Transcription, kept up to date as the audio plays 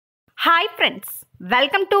Hi friends,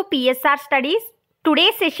 welcome to PSR Studies.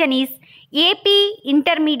 Today's session is AP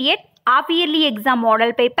Intermediate half-yearly exam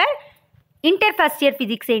model paper Inter first year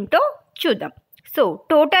physics into చూద్దాం. So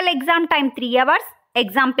total exam time 3 hours,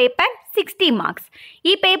 exam paper 60 marks.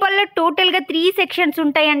 ఈ పేపర్లో టోటల్గా 3 sections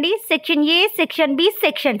ఉంటాయండి. Section ఏ, section B,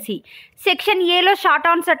 section C. Section ఏలో short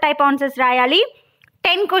answer type answers రాయాలి.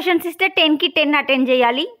 10 questions ఇస్తే 10కి 10 attend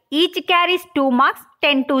చేయాలి. Each carries 2 marks,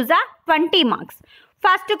 10 2s are 20 marks.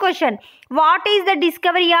 First question, what is the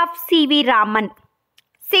discovery of C.V. Raman?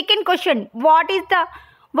 Second question, what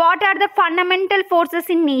are the fundamental forces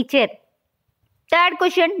in nature? Third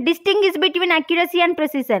question, distinguish between accuracy and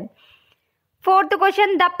precision. Fourth question,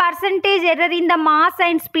 the percentage error in the mass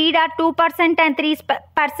and speed are 2% and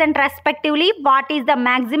 3% respectively. What is the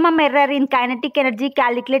maximum error in kinetic energy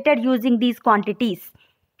calculated using these quantities?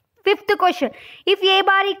 Fifth question, if A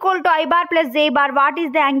bar equal to I bar plus J bar, what is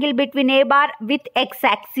the angle between A bar with X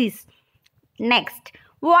axis? Next,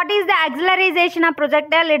 what is the acceleration of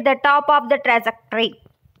projectile at the top of the trajectory?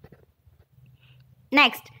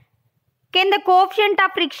 Next, can the coefficient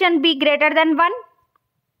of friction be greater than 1?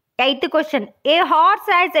 Eighth question, a horse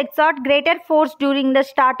has exerted greater force during the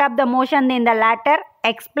start of the motion than the latter.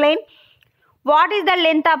 Explain. What is the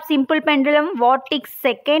length of simple pendulum? What takes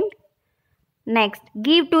second? Next,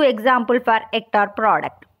 give 2 example for hector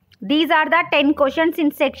product. These are the 10 questions in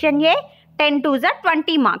section A. 10 2s are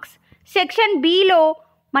 20 marks. Section B లో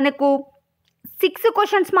మనకు 6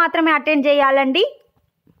 questions మాత్రమే attend చేయాలండి.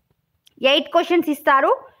 8 questions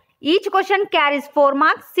ఇస్తారు. Each question carries 4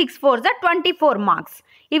 marks. 6 4s are 24 marks.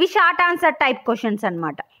 ఇవి short answer type questions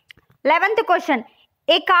అనమాట. 11th question,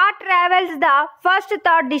 a car travels the first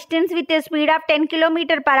third distance with a speed of 10 km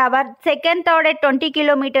per hour, second third at 20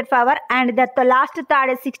 km per hour and the last third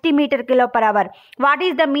at 60 km per hour. What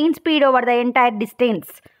is the mean speed over the entire distance?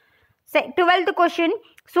 12th question,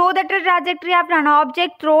 so that the trajectory of an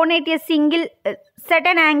object thrown at a single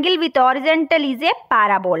certain angle with horizontal is a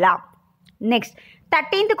parabola. Next,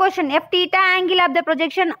 13th question, if theta angle of the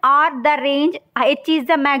projection or the range, h is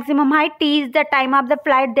the maximum height, t is the time of the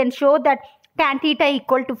flight, then show that tan theta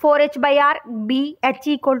equal to 4h by r, b h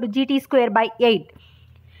equal to gt square by 8.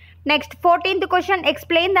 Next, 14th question,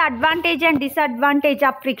 explain the advantage and disadvantage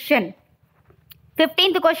of friction.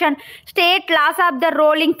 15th question, state laws of the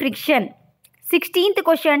rolling friction. 16th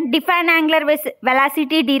question, define angular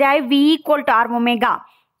velocity, derive v equal to r omega.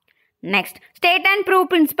 Next, state and prove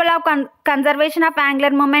principle of conservation of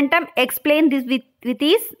angular momentum. Explain this with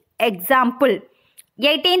this example.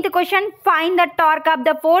 18th question, find the torque of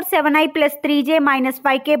the force 7i plus 3j minus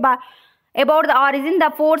 5k bar about the origin. The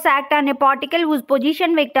force act on a particle whose position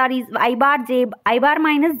vector is I bar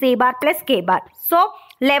minus j bar plus k bar. So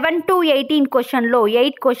 11 to 18 question లో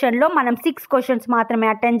 8 question లో మనం 6 questions మాత్రమే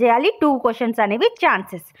attend చేయాలి. 2 questions అనేవి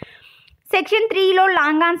chances. Section 3లో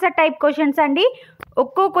long answer type questions అండి.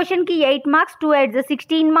 ఒక్కో క్వశ్చన్కి 8 marks, 2 8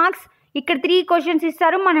 16 marks. ఇక్కడ 3 క్వశ్చన్స్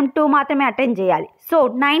ఇస్తారు, మనం 2 మాత్రమే అటెండ్ చేయాలి. సో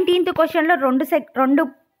 19th క్వశ్చన్లో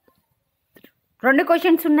రెండు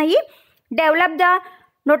క్వశ్చన్స్ ఉన్నాయి. Develop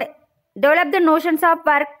the notions of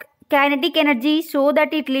work kinetic energy so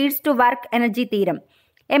that it leads to work energy theorem.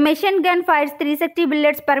 A machine gun fires 360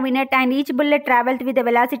 bullets per minute and each bullet travels with a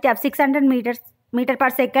velocity of 600 meter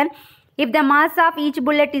per second. If the mass of each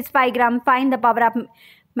bullet is 5 grams, find the power of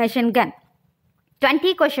machine gun.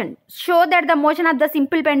 20 question, show that the motion of the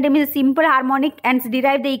simple pendulum is simple harmonic and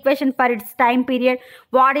derive the equation for its time period.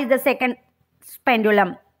 What is the second pendulum?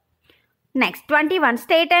 Next, 21,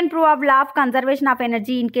 state and prove of law of conservation of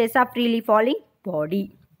energy in case of freely falling body.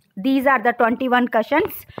 These are the 21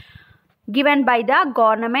 questions given by the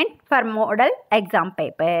government for model exam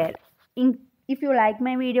paper. If you like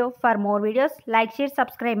my video, for more videos, like, share,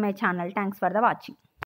 subscribe my channel. Thanks for the watching.